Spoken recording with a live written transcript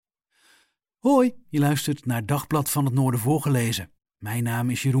Hoi, je luistert naar Dagblad van het Noorden voorgelezen. Mijn naam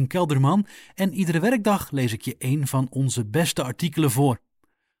is Jeroen Kelderman en iedere werkdag lees ik je een van onze beste artikelen voor.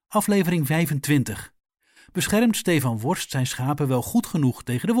 Aflevering 25. Beschermt Stefan zijn schapen wel goed genoeg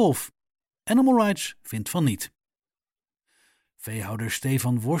tegen de wolf? Animal Rights vindt van niet. Veehouder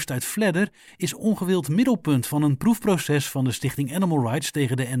Stefan uit Vledder is ongewild middelpunt van een proefproces van de stichting Animal Rights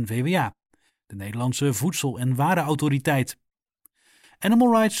tegen de NVWA, de Nederlandse Voedsel- en Warenautoriteit.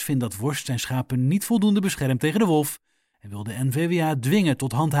 Animal Rights vindt dat zijn schapen niet voldoende beschermt tegen de wolf en wil de NVWA dwingen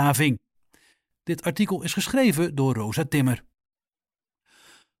tot handhaving. Dit artikel is geschreven door Rosa Timmer.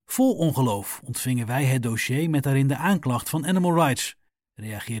 Vol ongeloof ontvingen wij het dossier met daarin de aanklacht van Animal Rights,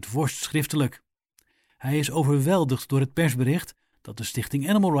 reageert schriftelijk. Hij is overweldigd door het persbericht dat de stichting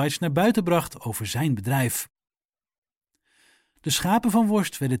Animal Rights naar buiten bracht over zijn bedrijf. De schapen van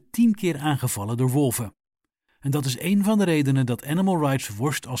werden 10 keer aangevallen door wolven. En dat is een van de redenen dat Animal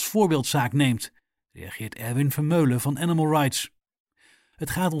Rights als voorbeeldzaak neemt, reageert Erwin Vermeulen van Animal Rights. Het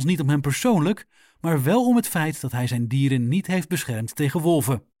gaat ons niet om hem persoonlijk, maar wel om het feit dat hij zijn dieren niet heeft beschermd tegen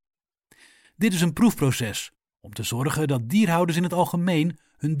wolven. Dit is een proefproces om te zorgen dat dierhouders in het algemeen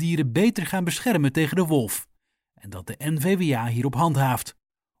hun dieren beter gaan beschermen tegen de wolf en dat de NVWA hierop handhaaft,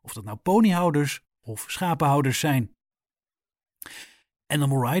 of dat nou ponyhouders of schapenhouders zijn.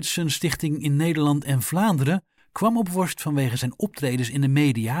 Animal Rights, een stichting in Nederland en Vlaanderen, kwam op vanwege zijn optredens in de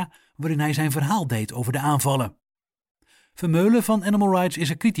media waarin hij zijn verhaal deed over de aanvallen. Vermeulen van Animal Rights is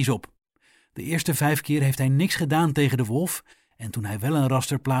er kritisch op. De eerste 5 keer heeft hij niks gedaan tegen de wolf en toen hij wel een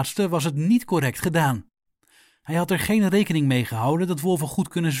raster plaatste was het niet correct gedaan. Hij had er geen rekening mee gehouden dat wolven goed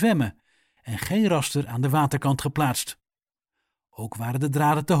kunnen zwemmen en geen raster aan de waterkant geplaatst. Ook waren de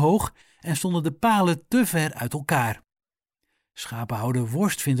draden te hoog en stonden de palen te ver uit elkaar. Schapenhouder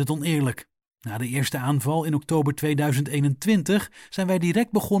vindt het oneerlijk. Na de eerste aanval in oktober 2021 zijn wij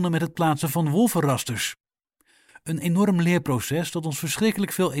direct begonnen met het plaatsen van wolvenrasters. Een enorm leerproces dat ons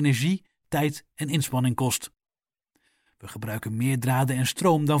verschrikkelijk veel energie, tijd en inspanning kost. We gebruiken meer draden en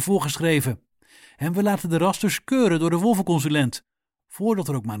stroom dan voorgeschreven. En we laten de rasters keuren door de wolvenconsulent, voordat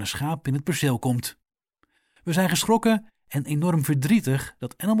er ook maar een schaap in het perceel komt. We zijn geschrokken en enorm verdrietig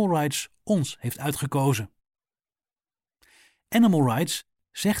dat Animal Rights ons heeft uitgekozen. Animal Rights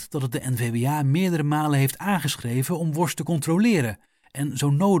zegt dat het de NVWA meerdere malen heeft aangeschreven om worst te controleren en zo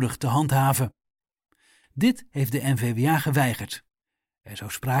nodig te handhaven. Dit heeft de NVWA geweigerd. Er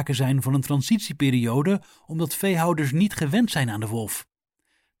zou sprake zijn van een transitieperiode omdat veehouders niet gewend zijn aan de wolf.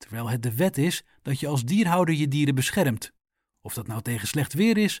 Terwijl het de wet is dat je als dierhouder je dieren beschermt. Of dat nou tegen slecht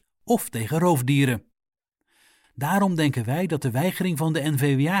weer is of tegen roofdieren. Daarom denken wij dat de weigering van de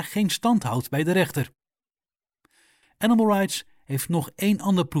NVWA geen stand houdt bij de rechter. Animal Rights heeft nog 1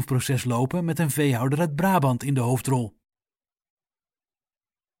 ander proefproces lopen met een veehouder uit Brabant in de hoofdrol.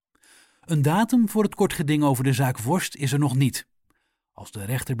 Een datum voor het kortgeding over de zaak is er nog niet. Als de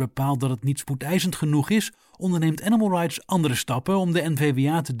rechter bepaalt dat het niet spoedeisend genoeg is, onderneemt Animal Rights andere stappen om de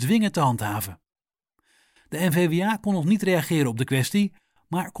NVWA te dwingen te handhaven. De NVWA kon nog niet reageren op de kwestie,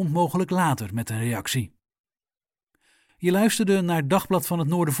 maar komt mogelijk later met een reactie. Je luisterde naar Dagblad van het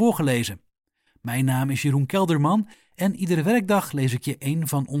Noorden voorgelezen. Mijn naam is Jeroen Kelderman en iedere werkdag lees ik je een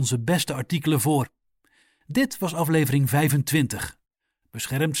van onze beste artikelen voor. Dit was aflevering 25.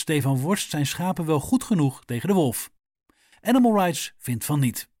 Beschermt Stefan zijn schapen wel goed genoeg tegen de wolf? Animal Rights vindt van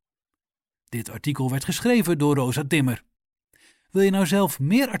niet. Dit artikel werd geschreven door Rosa Timmer. Wil je nou zelf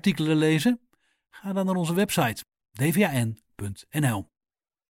meer artikelen lezen? Ga dan naar onze website dvan.nl.